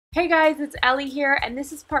Hey guys, it's Ellie here, and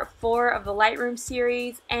this is part 4 of the Lightroom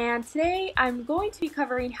series, and today I'm going to be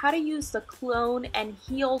covering how to use the clone and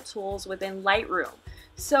heal tools within Lightroom.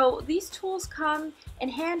 So these tools come in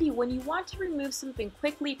handy when you want to remove something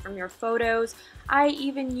quickly from your photos. I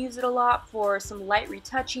even use it a lot for some light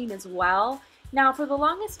retouching as well. Now, for the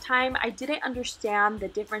longest time, I didn't understand the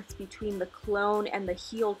difference between the clone and the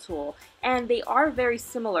heal tool, and they are very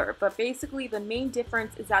similar, but basically the main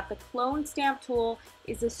difference is that the clone stamp tool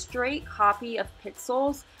is a straight copy of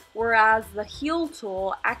pixels, whereas the heal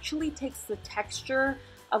tool actually takes the texture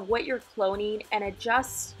of what you're cloning and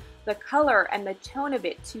adjusts the color and the tone of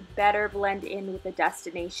it to better blend in with the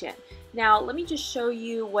destination. Now, let me just show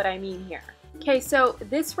you what I mean here. Okay, so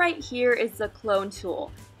this right here is the clone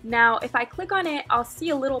tool. Now, if I click on it, I'll see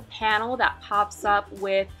a little panel that pops up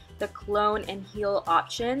with the clone and heal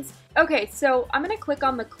options. Okay, so I'm going to click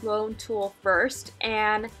on the clone tool first,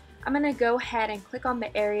 and I'm going to go ahead and click on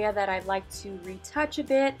the area that I'd like to retouch a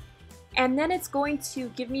bit, and then it's going to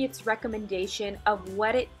give me its recommendation of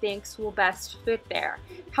what it thinks will best fit there.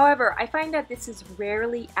 However, I find that this is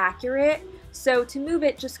rarely accurate, so to move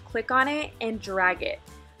it, just click on it and drag it.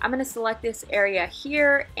 I'm going to select this area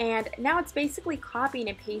here, and now it's basically copying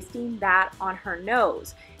and pasting that on her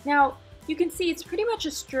nose. Now, you can see it's pretty much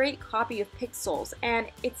a straight copy of pixels, and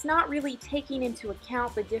it's not really taking into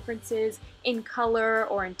account the differences in color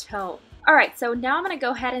or in tone. Alright, so now I'm going to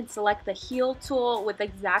go ahead and select the heal tool with the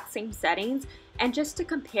exact same settings, and just to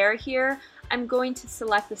compare here, I'm going to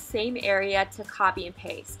select the same area to copy and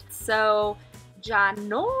paste. So,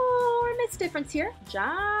 ginormous difference here,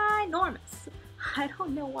 ginormous. I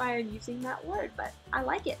don't know why I'm using that word, but I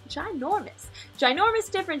like it. Ginormous. Ginormous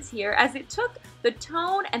difference here, as it took the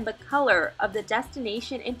tone and the color of the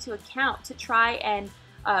destination into account to try and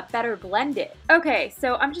better blend it. Okay,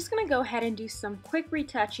 so I'm just going to go ahead and do some quick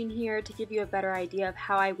retouching here to give you a better idea of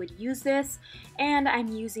how I would use this. And I'm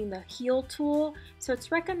using the heal tool, so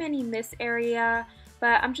it's recommending this area,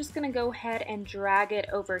 but I'm just going to go ahead and drag it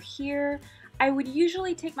over here. I would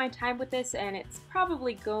usually take my time with this, and it's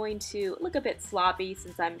probably going to look a bit sloppy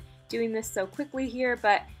since I'm doing this so quickly here,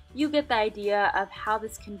 but you get the idea of how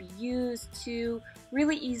this can be used to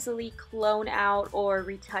really easily clone out or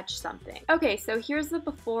retouch something. Okay, so here's the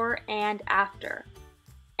before and after.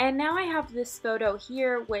 And now I have this photo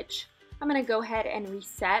here, which I'm going to go ahead and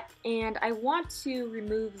reset, and I want to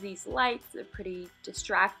remove these lights. They're pretty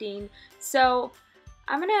distracting. So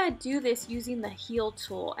I'm going to do this using the heal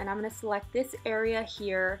tool, and I'm going to select this area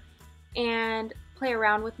here and play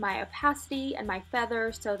around with my opacity and my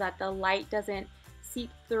feather so that the light doesn't seep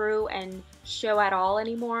through and show at all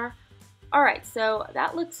anymore. Alright, so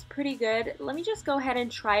that looks pretty good. Let me just go ahead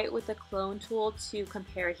and try it with the clone tool to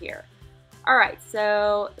compare here. Alright,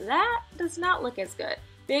 so that does not look as good.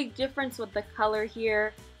 Big difference with the color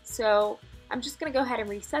here. So I'm just going to go ahead and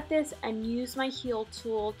reset this and use my heal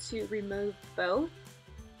tool to remove both.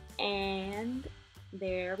 And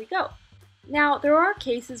there we go. Now, there are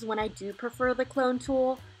cases when I do prefer the clone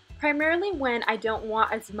tool, primarily when I don't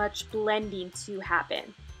want as much blending to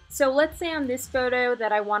happen. So let's say on this photo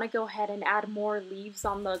that I want to go ahead and add more leaves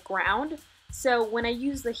on the ground. So when I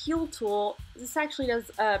use the heal tool, this actually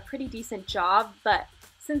does a pretty decent job, but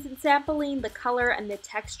since it's sampling the color and the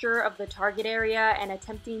texture of the target area and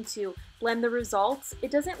attempting to blend the results,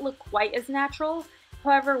 it doesn't look quite as natural.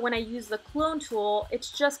 However, when I use the clone tool, it's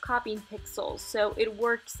just copying pixels, so it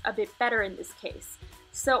works a bit better in this case.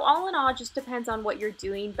 So all in all, it just depends on what you're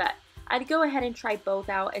doing, but I'd go ahead and try both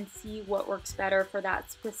out and see what works better for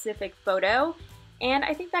that specific photo. And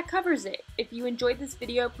I think that covers it. If you enjoyed this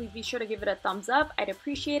video, please be sure to give it a thumbs up. I'd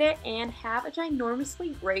appreciate it, and have a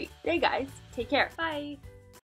ginormously great day, guys. Take care. Bye.